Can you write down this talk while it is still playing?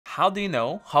How do you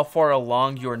know how far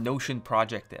along your Notion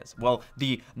project is? Well,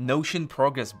 the Notion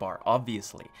progress bar,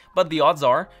 obviously. But the odds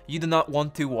are you do not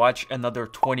want to watch another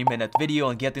 20-minute video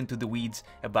and get into the weeds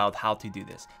about how to do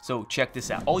this. So check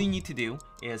this out. All you need to do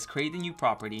is create a new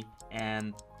property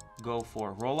and go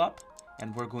for rollup,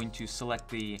 and we're going to select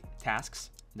the tasks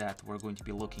that we're going to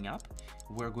be looking up.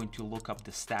 We're going to look up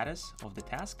the status of the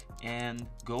task and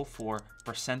go for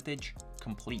percentage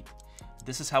complete.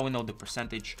 This is how we know the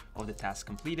percentage of the task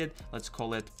completed. Let's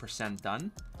call it %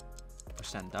 done.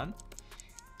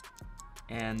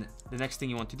 And the next thing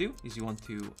you want to do is you want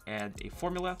to add a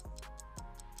formula.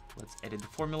 Let's edit the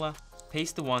formula,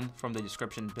 paste the one from the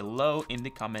description below in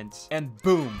the comments, and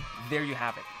boom, there you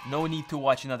have it. No need to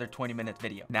watch another 20-minute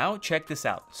video. Now check this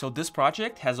out. So this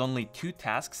project has only 2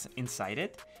 tasks inside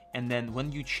it. And then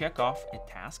when you check off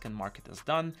a task and mark it as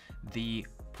done, the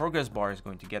progress bar is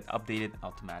going to get updated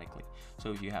automatically.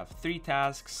 So if you have 3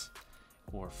 tasks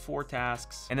or 4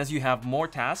 tasks, and as you have more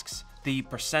tasks, the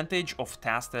percentage of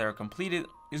tasks that are completed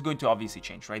is going to obviously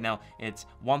change. Right now, it's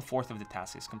 1/4 of the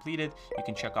task is completed. You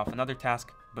can check off another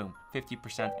task, boom,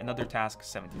 50%, another task,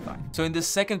 75. So in this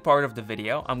second part of the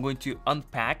video, I'm going to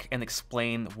unpack and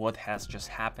explain what has just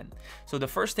happened. So the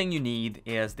first thing you need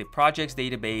is the projects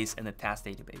database and the task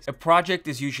database. A project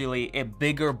is usually a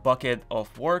bigger bucket of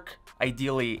work.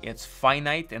 Ideally, it's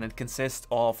finite and it consists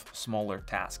of smaller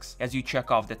tasks. As you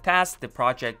check off the task, the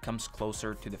project comes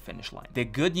closer to the finish line. The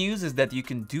good news is that you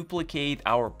can duplicate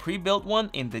our pre-built one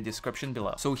in the description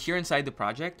below. So here inside the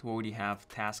project, we already have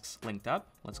tasks linked up.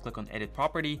 Let's click on edit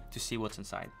property to see what's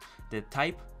inside. The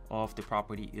type of the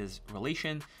property is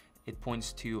relation. It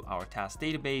points to our task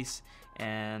database,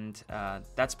 and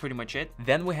that's pretty much it.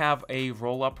 Then we have a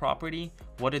rollup property.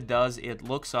 What it does, it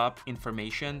looks up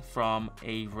information from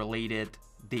a related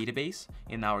database.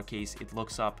 In our case, it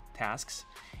looks up tasks,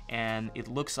 and it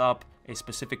looks up a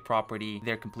specific property,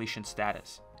 their completion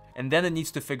status. And then it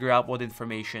needs to figure out what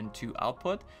information to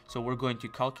output. So we're going to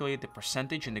calculate the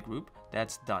percentage in the group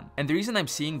that's done. And the reason I'm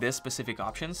seeing this specific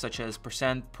option, such as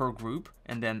 % per group,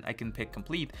 and then I can pick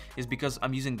complete, is because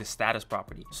I'm using the status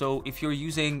property. So if you're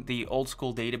using the old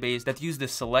school database that use the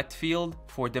select field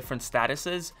for different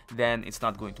statuses, then it's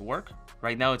not going to work.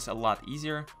 Right now, it's a lot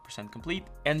easier, % complete,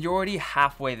 and you're already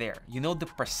halfway there. You know the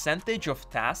percentage of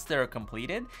tasks that are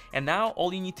completed, and now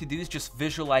all you need to do is just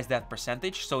visualize that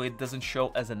percentage so it doesn't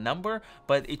show as a number,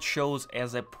 but it shows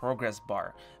as a progress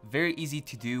bar. Very easy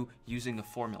to do using a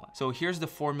formula. So here's the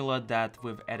formula that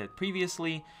we've added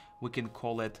previously. We can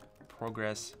call it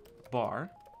progress bar.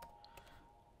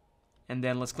 And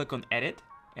then let's click on edit.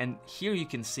 And here you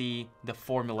can see the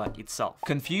formula itself.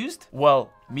 Confused?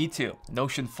 Well, me too.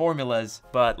 Notion formulas,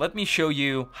 but let me show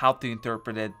you how to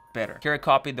interpret it better. Here I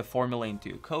copied the formula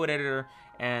into code editor,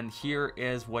 and here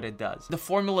is what it does. The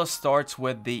formula starts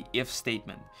with the if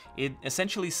statement. It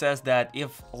essentially says that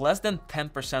if less than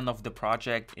 10% of the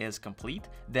project is complete,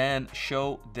 then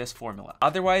show this formula.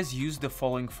 Otherwise, use the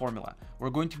following formula. We're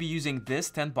going to be using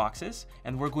this 10 boxes,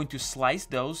 and we're going to slice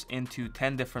those into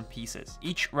 10 different pieces,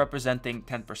 each representing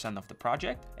 10% of the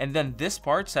project. And then this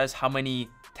part says how many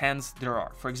 10s there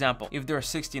are. For example, if there are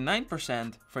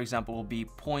 69%, for example, will be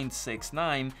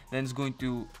 0.69, then it's going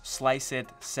to slice it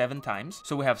 7 times.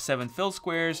 So we have 7 filled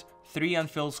squares, 3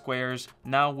 unfilled squares.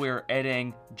 Now we're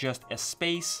adding just a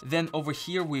space. Then over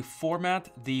here, we format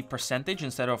the percentage.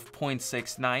 Instead of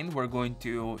 0.69, we're going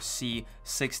to see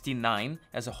 69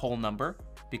 as a whole number,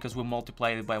 because we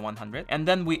multiplied it by 100, and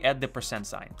then we add the %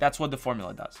 sign. That's what the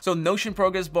formula does. So Notion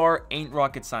progress bar ain't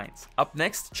rocket science. Up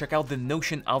next, check out the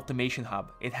Notion Automation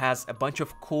Hub. It has a bunch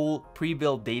of cool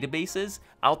pre-built databases,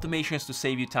 automations to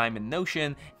save you time in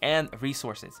Notion, and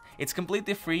resources. It's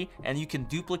completely free, and you can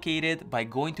duplicate it by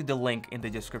going to the link in the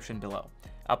description below.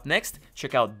 Up next,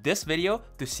 check out this video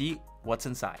to see what's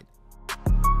inside.